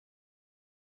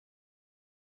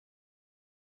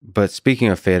But speaking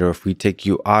of Fedor, if we take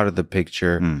you out of the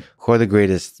picture, who are the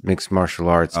greatest mixed martial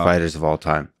arts fighters of all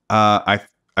time? I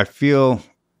feel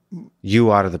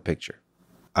You out of the picture.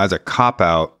 as a cop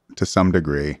out to some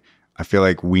degree. I feel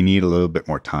like we need a little bit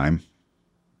more time,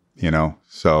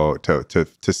 so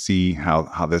to see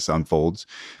how this unfolds,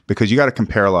 because you got to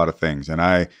compare a lot of things. And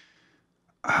I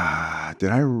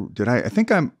think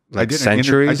Like I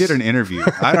centuries? did an interview.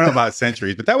 I don't know about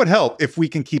centuries, but that would help if we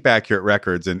can keep accurate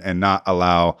records and not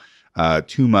allow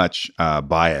too much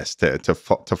bias to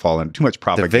fall in, too much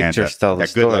propaganda. The victors tell the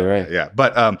story, right? Yeah,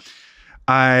 but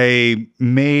I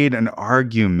made an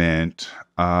argument.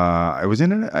 I was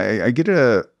in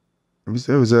it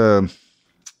was a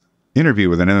interview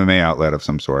with an MMA outlet of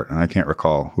some sort, and I can't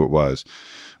recall who it was,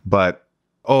 but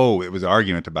it was an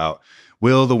argument about,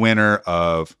 will the winner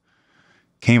of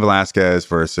Cain Velasquez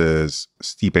versus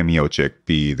Stipe Miocic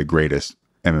be the greatest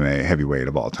MMA heavyweight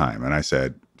of all time? And I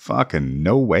said, fucking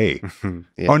no way.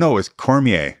 Yeah. Oh no, it was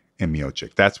Cormier and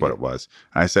Miocic. That's what it was.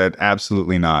 And I said,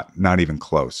 absolutely not even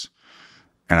close.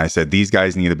 And I said, these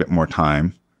guys need a bit more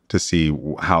time to see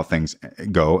how things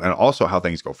go, and also how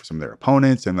things go for some of their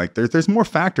opponents. And like, there's more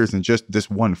factors than just this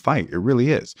one fight. It really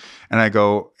is. And I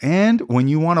go, and when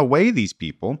you want to weigh these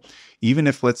people, even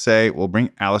if, let's say, we'll bring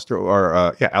Alistair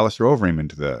Overeem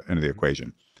into the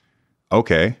equation.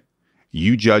 Okay,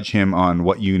 you judge him on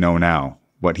what you know now,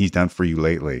 what he's done for you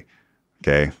lately.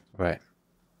 Okay, Right.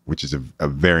 which is a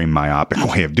very myopic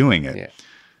way of doing it. Yeah.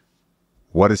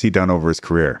 What has he done over his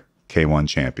career? K1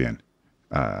 champion.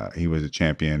 He was a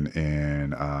champion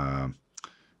in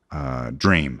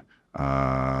Dream.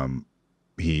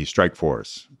 He Strike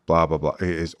Force, blah, blah, blah.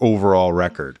 His overall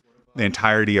record, the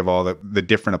entirety of all the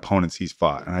different opponents he's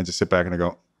fought. And I just sit back and I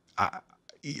go,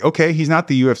 okay, he's not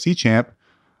the UFC champ,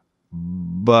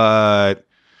 but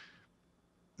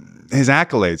his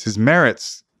accolades, his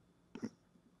merits,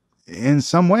 in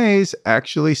some ways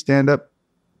actually stand up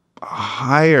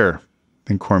higher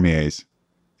than Cormier's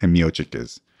and Miocic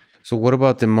is. So what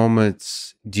about the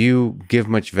moments? Do you give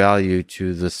much value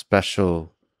to the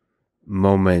special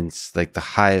moments, like the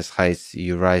highest heights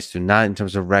you rise to, not in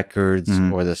terms of records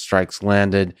or the strikes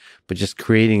landed, but just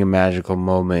creating a magical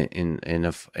moment in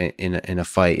a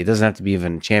fight? It doesn't have to be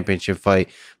even a championship fight,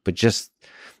 but just,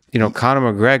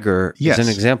 Conor McGregor is an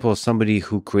example of somebody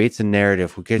who creates a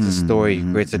narrative, who creates a story,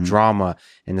 who creates a drama,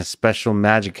 and a special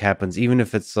magic happens, even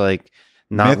if it's like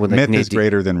not with myth is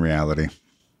greater than reality.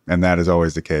 And that is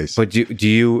always the case. But do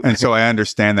you? And so I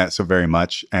understand that so very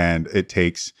much. And it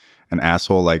takes an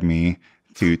asshole like me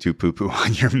to poo-poo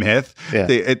on your myth. Yeah.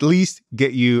 To at least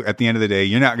get you, at the end of the day,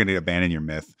 you're not going to abandon your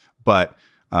myth, but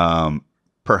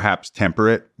perhaps temper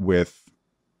it with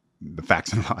the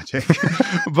facts and logic.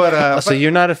 So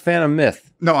you're not a fan of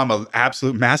myth? No, I'm an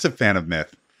absolute massive fan of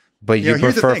myth. But you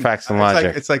prefer facts and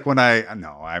logic. It's like when I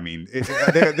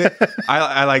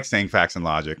like saying facts and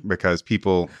logic, because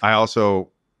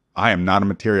I am not a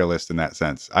materialist in that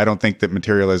sense. I don't think that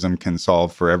materialism can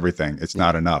solve for everything. It's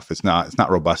not enough. It's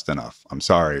not robust enough. I'm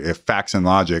sorry. If facts and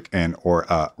logic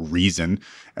or reason,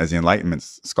 as the Enlightenment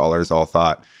scholars all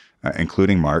thought,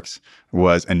 including Marx,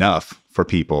 was enough for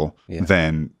people,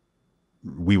 then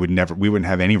we wouldn't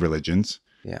have any religions.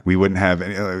 Yeah. We wouldn't have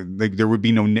there would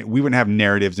be we wouldn't have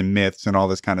narratives and myths and all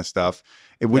this kind of stuff.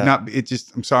 It would not. It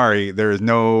just. I'm sorry. There's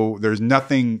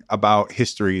nothing about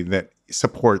history that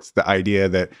supports the idea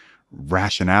that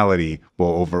rationality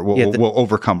will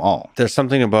overcome all. There's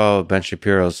something about Ben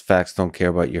Shapiro's "Facts Don't Care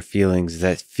About Your Feelings"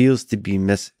 that feels to be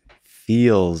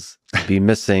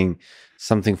missing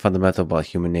something fundamental about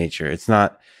human nature. It's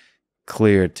not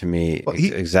clear to me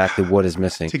exactly what is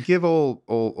missing. To give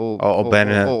old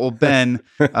Ben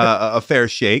a fair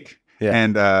shake. Yeah.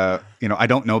 And, I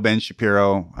don't know Ben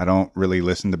Shapiro. I don't really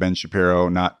listen to Ben Shapiro,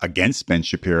 not against Ben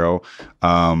Shapiro.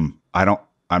 I'm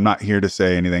not here to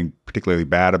say anything particularly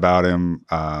bad about him.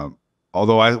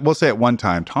 Although I will say at one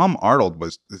time, Tom Arnold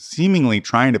was seemingly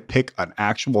trying to pick an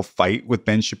actual fight with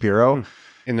Ben Shapiro.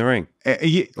 In the ring.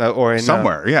 Or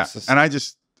somewhere. Yeah. And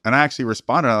I actually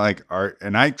responded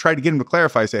and I tried to get him to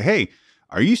clarify, say, hey,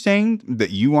 are you saying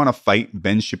that you want to fight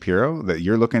Ben Shapiro, that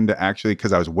you're looking to actually,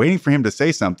 because I was waiting for him to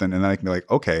say something, and then I can be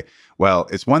like, okay, well,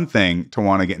 it's one thing to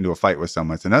want to get into a fight with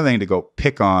someone. It's another thing to go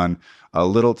pick on a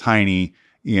little tiny,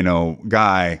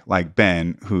 guy like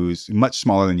Ben, who's much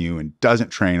smaller than you and doesn't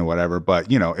train or whatever. But,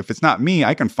 if it's not me,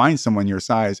 I can find someone your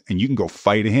size and you can go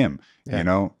fight him.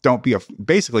 Yeah. Don't be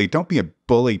a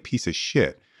bully piece of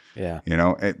shit. Yeah.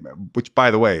 Which,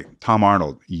 by the way, Tom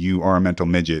Arnold, you are a mental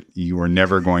midget. You are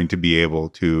never going to be able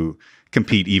to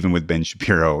compete even with Ben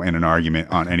Shapiro in an argument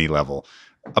on any level.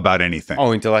 about anything.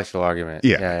 Oh, intellectual argument.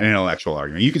 Yeah, an intellectual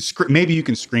argument. You could maybe you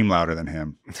can scream louder than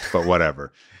him, but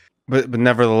whatever. but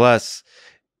nevertheless,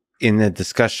 in the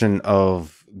discussion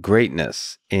of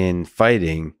greatness in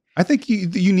fighting, I think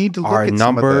you need to look at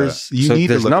numbers. Some of the, you need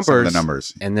to look at some of the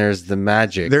numbers, and there's the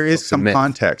magic. There is some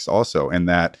context also in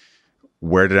that.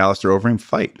 Where did Alistair Overeem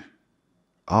fight?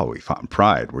 Oh, he fought in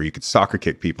Pride, where you could soccer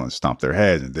kick people and stomp their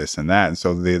heads and this and that. And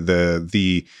so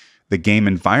the game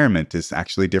environment is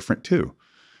actually different too.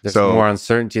 There's more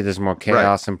uncertainty. There's more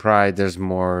chaos in Pride. There's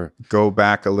more. Go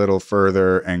back a little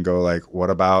further and go like, what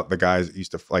about the guys that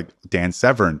used to like Dan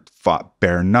Severn fought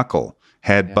bare knuckle,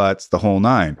 headbutts, the whole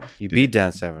nine. You beat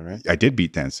Dan Severn, right? I did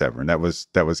beat Dan Severn. That was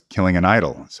killing an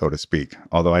idol, so to speak.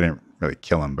 Although I didn't really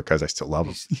kill him because I still love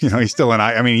him. He's still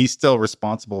he's still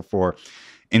responsible for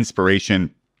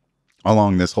inspiration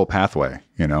along this whole pathway.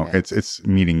 It's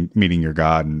meeting your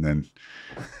God and then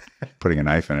putting a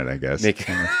knife in it, I guess.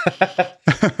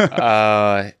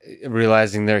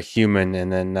 Realizing they're human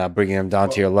and then bringing them down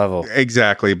to your level.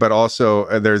 Exactly. But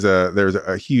also there's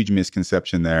a huge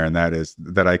misconception there. And that is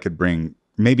that I could bring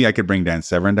Dan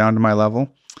Severn down to my level,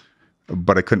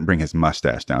 but I couldn't bring his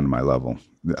mustache down to my level.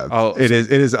 It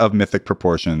is of mythic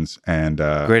proportions and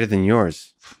greater than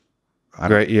yours.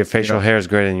 Your facial hair is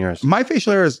greater than yours. My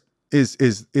facial hair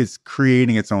is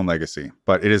creating its own legacy,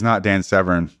 but it is not Dan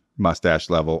Severn mustache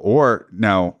level or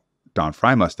now Don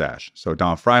Fry mustache. So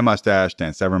Don Fry mustache,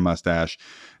 Dan Severn mustache.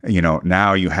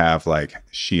 Now you have like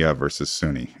Shia versus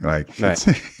Sunni. Like, right.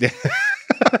 Do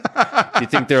you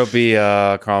think there'll be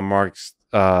Karl Marx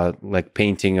like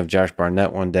painting of Josh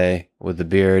Barnett one day with the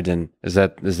beard? And is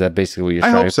that basically what you're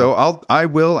trying I hope so. I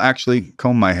will actually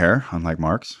comb my hair, unlike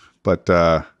Marx. But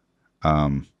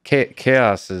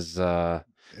chaos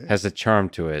has a charm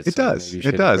to it. It does.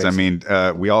 It does. I mean,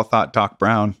 we all thought Doc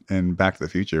Brown in Back to the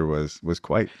Future was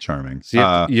quite charming.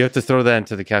 So you have to throw that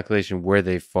into the calculation where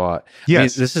they fought. Yes, I mean,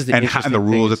 this is the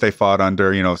rules that they fought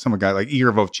under. Some guy like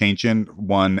Igor Vovchanchyn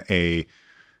won a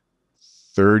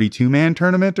 32-man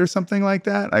tournament or something like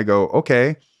that. I go,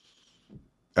 okay.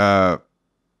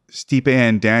 Stipe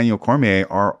and Daniel Cormier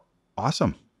are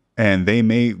awesome, and they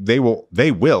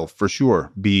will for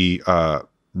sure be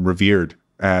revered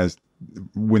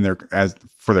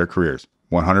for their careers,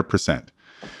 100%.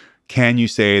 Can you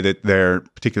say that they're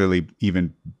particularly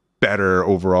even better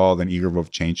overall than Igor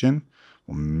Vovchanchyn?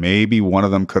 Well, maybe one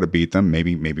of them could have beat them.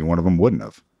 Maybe one of them wouldn't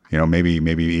have.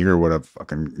 Maybe Igor would have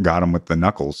fucking got him with the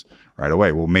knuckles right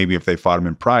away. Well, maybe if they fought him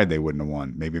in Pride, they wouldn't have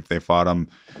won. Maybe if they fought him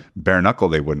bare knuckle,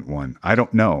 they wouldn't have won. I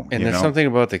don't know. And there's something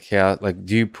about the chaos. Like,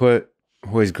 do you put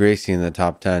Royce Gracie in the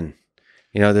top 10?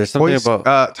 There's something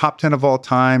about top 10 of all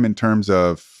time in terms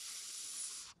of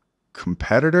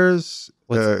competitors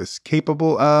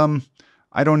capable.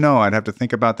 I don't know. I'd have to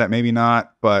think about that. Maybe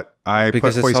not. But I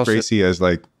put Royce Gracie as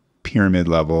like pyramid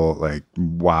level. Like,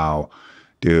 wow.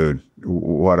 Dude,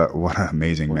 what an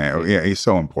amazing man. Yeah, he's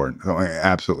so important.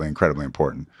 Absolutely incredibly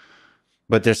important.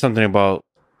 But there's something about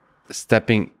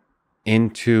stepping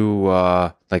into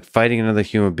like fighting another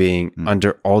human being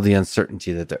under all the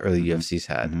uncertainty that the early UFCs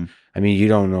had. I mean, you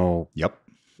don't know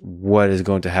what is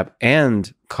going to happen.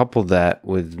 And couple that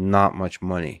with not much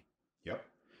money.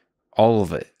 All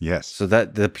of it. Yes. So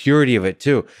that the purity of it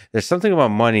too. There's something about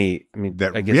money. I mean,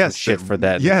 I get some shit for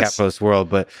that in the capitalist world,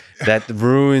 but that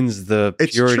ruins the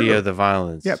purity of the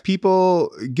violence. Yeah.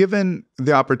 People given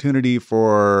the opportunity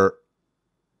for,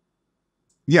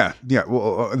 well,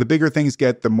 the bigger things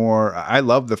get, the more I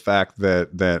love the fact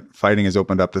that fighting has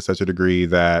opened up to such a degree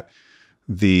that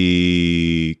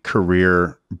the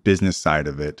career business side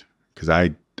of it, because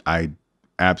I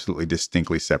absolutely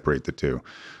distinctly separate the two.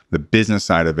 The business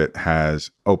side of it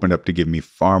has opened up to give me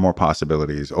far more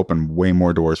possibilities, opened way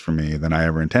more doors for me than I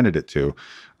ever intended it to.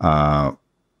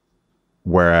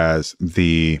 Whereas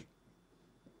the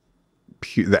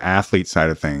athlete side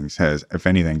of things has, if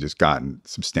anything, just gotten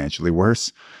substantially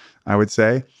worse, I would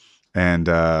say. And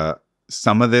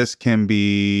some of this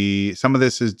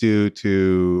is due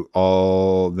to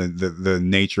all the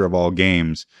nature of all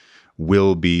games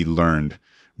will be learned,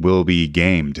 will be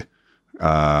gamed.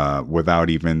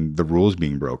 Without even the rules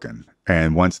being broken.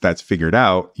 And once that's figured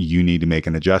out, you need to make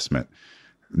an adjustment.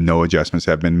 No adjustments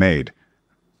have been made.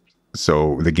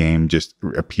 So the game just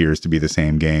appears to be the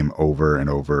same game over and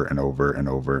over and over and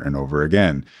over and over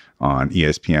again on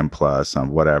ESPN Plus, on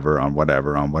whatever.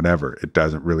 It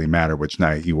doesn't really matter which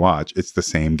night you watch. It's the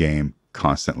same game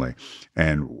constantly.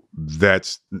 And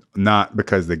that's not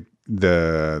because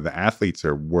the athletes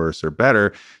are worse or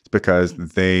better. It's because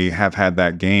they have had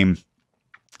that game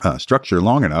structure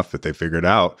long enough that they figured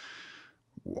out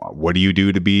what do you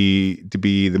do to be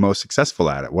the most successful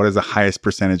at it? What is the highest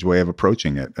percentage way of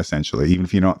approaching it, essentially, even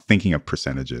if you're not thinking of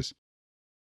percentages?